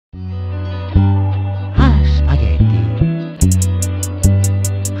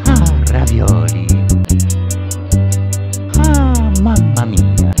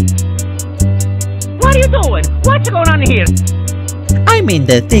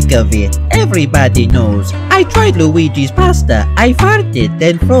the thick of it, everybody knows. I tried Luigi's pasta, I farted,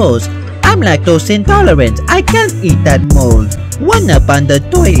 then froze. I'm lactose intolerant, I can't eat that mold. One up on the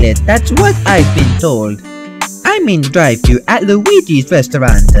toilet, that's what I've been told. I'm in drive-thru at Luigi's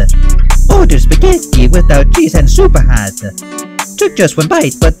restaurant. Order spaghetti without cheese and super hot. Took just one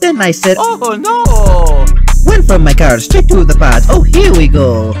bite, but then I said, "Oh no!" Went from my car straight to the pot, oh here we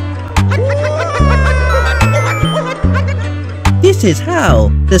go. This is how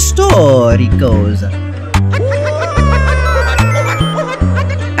the story goes.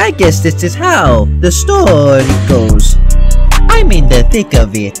 I guess this is how the story goes. I'm in the thick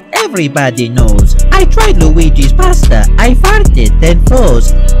of it, everybody knows. I tried Luigi's pasta, I farted, then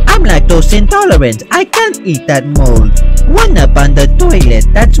froze. I'm lactose intolerant, I can't eat that mold. One up on the toilet,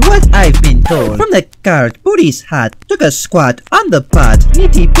 that's what I've been told. From the cart, booty's hot, took a squat on the pot.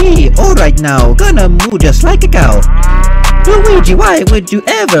 Nitty pee, alright now, gonna moo just like a cow. Luigi, why would you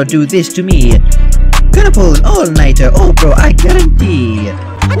ever do this to me? Gonna pull an all-nighter, oh bro, I guarantee.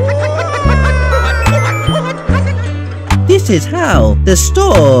 This is how the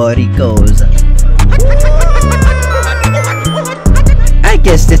story goes. I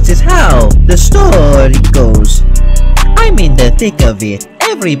guess this is how the story goes. I'm in the thick of it,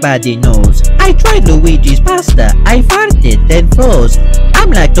 everybody knows. I tried Luigi's pasta, I farted, then froze.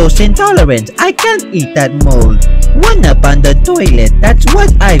 I'm lactose intolerant, I can't eat that mold. One up on the toilet, that's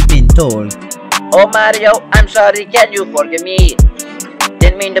what I've been told. Oh Mario, I'm sorry, can you forgive me?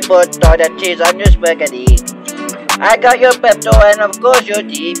 Didn't mean to put all that cheese on your spaghetti. I got your Pepto and of course your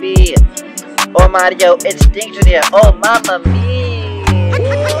TB. Oh Mario, it stinks in here, oh mamma mia.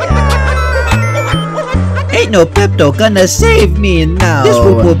 Ain't no Pepto gonna save me now. This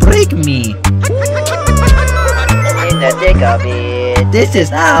will break me. In the thick of it, This is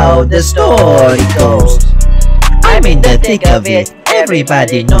how the story goes. I'm in the thick of it,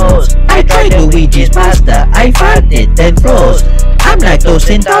 everybody knows. I tried Luigi's pasta, I farted, then froze. I'm lactose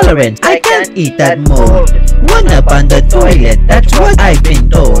intolerant, I can't eat that mold. One up on the toilet, that's what I've been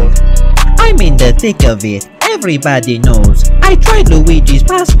told. I'm in the thick of it, everybody knows. I tried Luigi's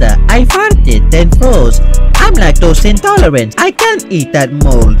pasta, I farted, then froze. I'm lactose intolerant, I can't eat that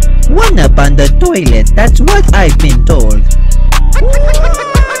mold. One up on the toilet, that's what I've been told.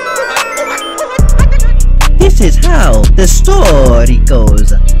 This is how the story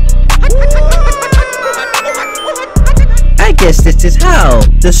goes. I guess this is how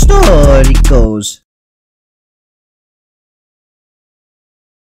the story goes.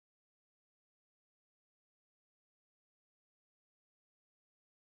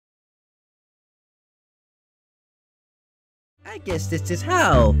 I guess this is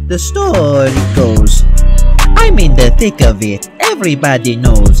how the story goes. I'm in the thick of it, everybody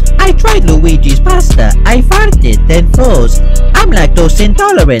knows. I tried Luigi's pasta, I farted, then froze. I'm lactose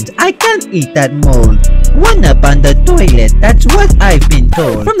intolerant, I can't eat that mold. One up on the toilet, that's what I've been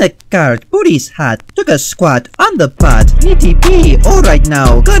told. From the cart, booty's hot, took a squat on the pot. Nitty pee, alright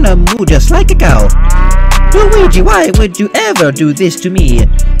now, gonna moo just like a cow. Luigi, why would you ever do this to me?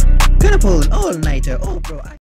 Gonna pull an all-nighter, oh bro.